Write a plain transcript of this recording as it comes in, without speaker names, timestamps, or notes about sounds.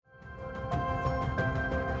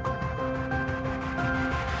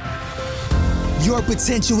Your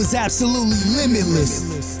potential is absolutely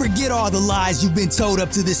limitless. Forget all the lies you've been told up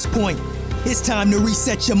to this point. It's time to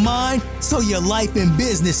reset your mind so your life and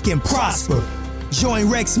business can prosper. Join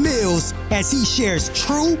Rex Mills as he shares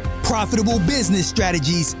true, profitable business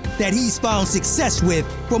strategies that he's found success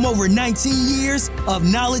with from over 19 years of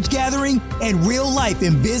knowledge gathering and real life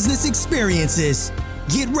and business experiences.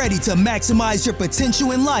 Get ready to maximize your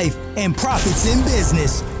potential in life and profits in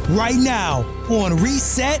business right now on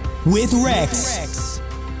Reset with Rex.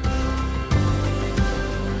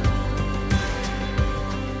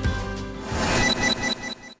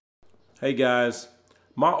 Hey guys,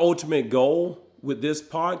 my ultimate goal with this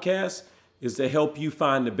podcast is to help you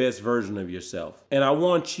find the best version of yourself. And I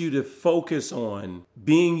want you to focus on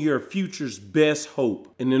being your future's best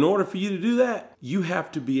hope. And in order for you to do that, you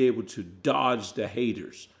have to be able to dodge the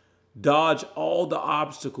haters, dodge all the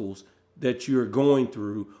obstacles that you're going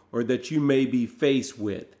through or that you may be faced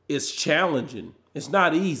with. It's challenging. It's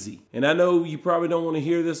not easy. And I know you probably don't want to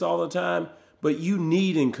hear this all the time, but you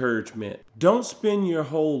need encouragement. Don't spend your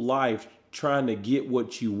whole life trying to get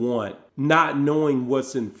what you want, not knowing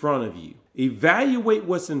what's in front of you. Evaluate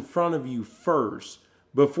what's in front of you first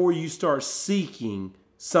before you start seeking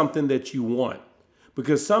something that you want.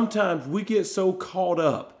 Because sometimes we get so caught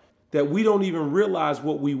up that we don't even realize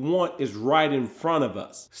what we want is right in front of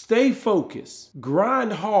us. Stay focused,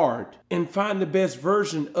 grind hard, and find the best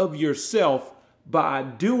version of yourself by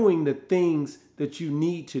doing the things that you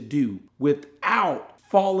need to do without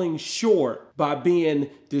falling short by being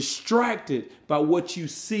distracted by what you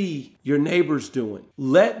see your neighbors doing.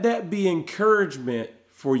 Let that be encouragement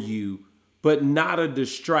for you, but not a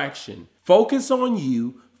distraction. Focus on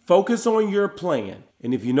you, focus on your plan.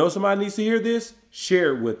 And if you know somebody needs to hear this,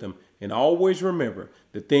 share it with them. And always remember,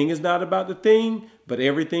 the thing is not about the thing, but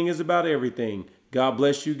everything is about everything. God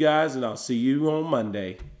bless you guys, and I'll see you on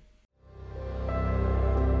Monday.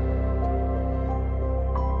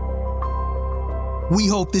 We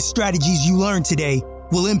hope the strategies you learned today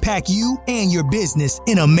will impact you and your business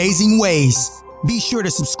in amazing ways. Be sure to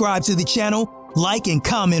subscribe to the channel, like and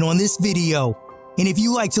comment on this video. And if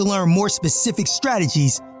you like to learn more specific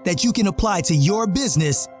strategies that you can apply to your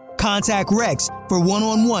business, contact Rex for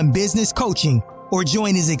one-on-one business coaching or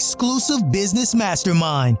join his exclusive business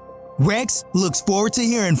mastermind. Rex looks forward to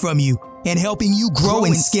hearing from you and helping you grow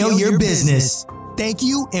and scale your business. Thank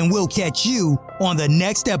you, and we'll catch you on the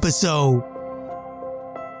next episode.